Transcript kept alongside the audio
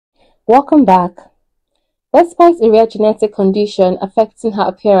Welcome back. Despite a rare genetic condition affecting her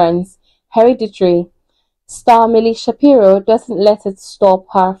appearance, hereditary, star Millie Shapiro doesn't let it stop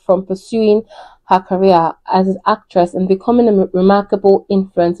her from pursuing her career as an actress and becoming a remarkable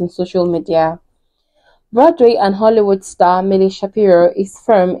influence on social media. Broadway and Hollywood star Millie Shapiro is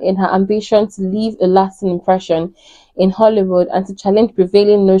firm in her ambition to leave a lasting impression in Hollywood and to challenge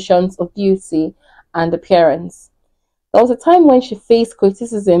prevailing notions of beauty and appearance. There was a time when she faced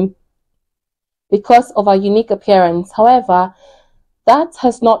criticism because of her unique appearance. However, that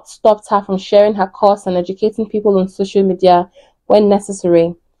has not stopped her from sharing her cause and educating people on social media when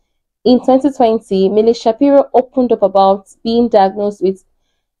necessary. In 2020, Millie Shapiro opened up about being diagnosed with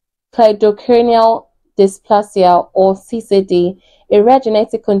cleidocranial dysplasia or CCD, a rare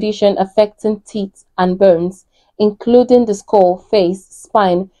genetic condition affecting teeth and bones, including the skull, face,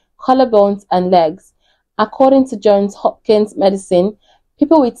 spine, collarbones, and legs. According to Johns Hopkins Medicine,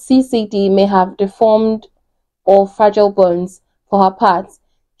 people with CCD may have deformed or fragile bones. For her part,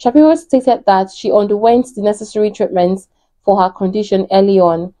 Shapiro stated that she underwent the necessary treatments for her condition early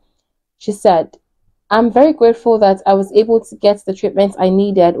on. She said, "I'm very grateful that I was able to get the treatment I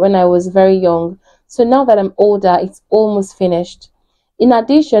needed when I was very young, so now that I'm older, it's almost finished." In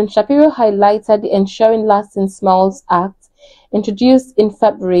addition, Shapiro highlighted the Ensuring Lasting Smiles Act, introduced in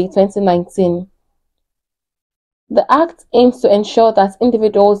February 2019. The act aims to ensure that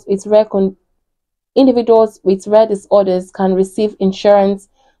individuals with rare disorders can receive insurance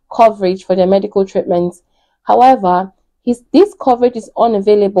coverage for their medical treatments. However, this coverage is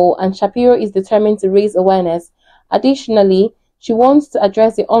unavailable and Shapiro is determined to raise awareness. Additionally, she wants to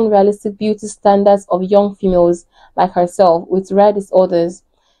address the unrealistic beauty standards of young females like herself with rare disorders.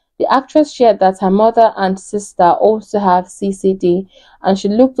 The actress shared that her mother and sister also have CCD and she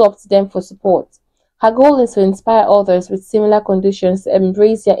looked up to them for support. Her goal is to inspire others with similar conditions to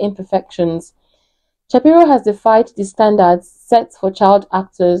embrace their imperfections. Shapiro has defied the standards set for child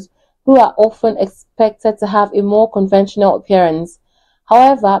actors who are often expected to have a more conventional appearance.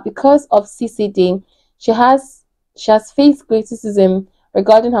 However, because of CCD, she has faced criticism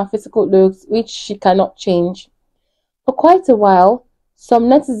regarding her physical looks, which she cannot change. For quite a while, some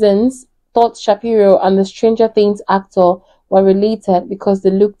netizens thought Shapiro and the Stranger Things actor were related because they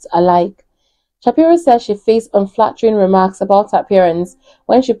looked alike. Shapiro said she faced unflattering remarks about her appearance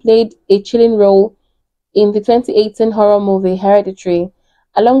when she played a chilling role in the 2018 horror movie Hereditary,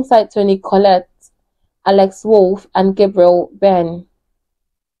 alongside Toni Collette, Alex Wolff, and Gabriel Byrne.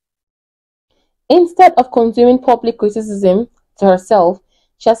 Instead of consuming public criticism to herself,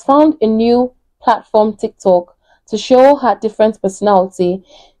 she has found a new platform, TikTok, to show her different personality.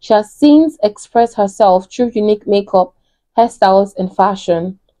 She has since expressed herself through unique makeup, hairstyles, and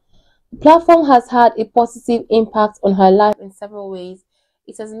fashion. The platform has had a positive impact on her life in several ways.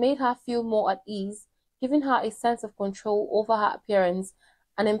 It has made her feel more at ease, giving her a sense of control over her appearance,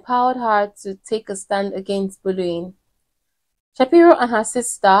 and empowered her to take a stand against bullying. Shapiro and her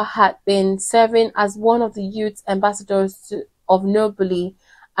sister had been serving as one of the youth ambassadors of No Bully,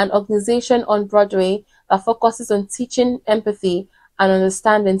 an organization on Broadway that focuses on teaching empathy and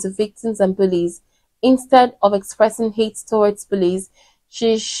understanding to victims and bullies. Instead of expressing hate towards bullies,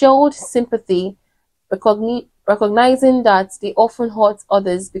 she showed sympathy, recognizing that they often hurt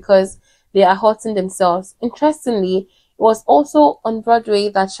others because they are hurting themselves. Interestingly, it was also on Broadway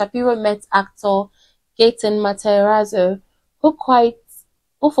that Shapiro met actor Gaten Matarazzo, who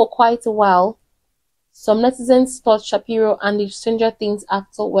for quite a while, some netizens thought Shapiro and the Stranger Things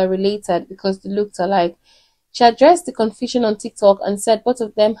actor were related because they looked alike. She addressed the confusion on TikTok and said both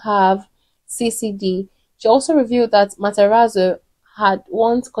of them have CCD. She also revealed that Matarazzo had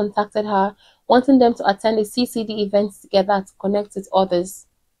once contacted her, wanting them to attend a CCD event together to connect with others.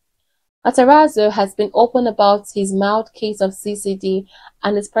 Matarazzo has been open about his mild case of CCD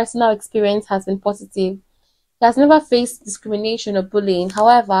and his personal experience has been positive. He has never faced discrimination or bullying.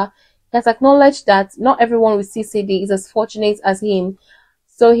 However, he has acknowledged that not everyone with CCD is as fortunate as him,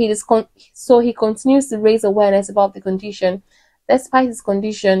 so he continues to raise awareness about the condition. Despite his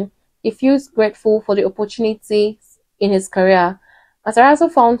condition, he feels grateful for the opportunities in his career.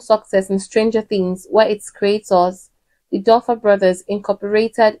 Matarazzo found success in Stranger Things, where its creators, the Duffer Brothers,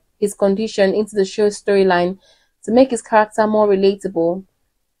 incorporated his condition into the show's storyline to make his character more relatable.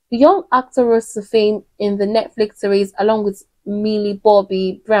 The young actor rose to fame in the Netflix series along with Millie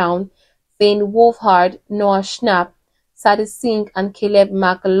Bobby Brown, Finn Wolfhard, Noah Schnapp, Sadie Sink, and Caleb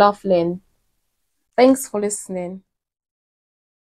McLaughlin. Thanks for listening.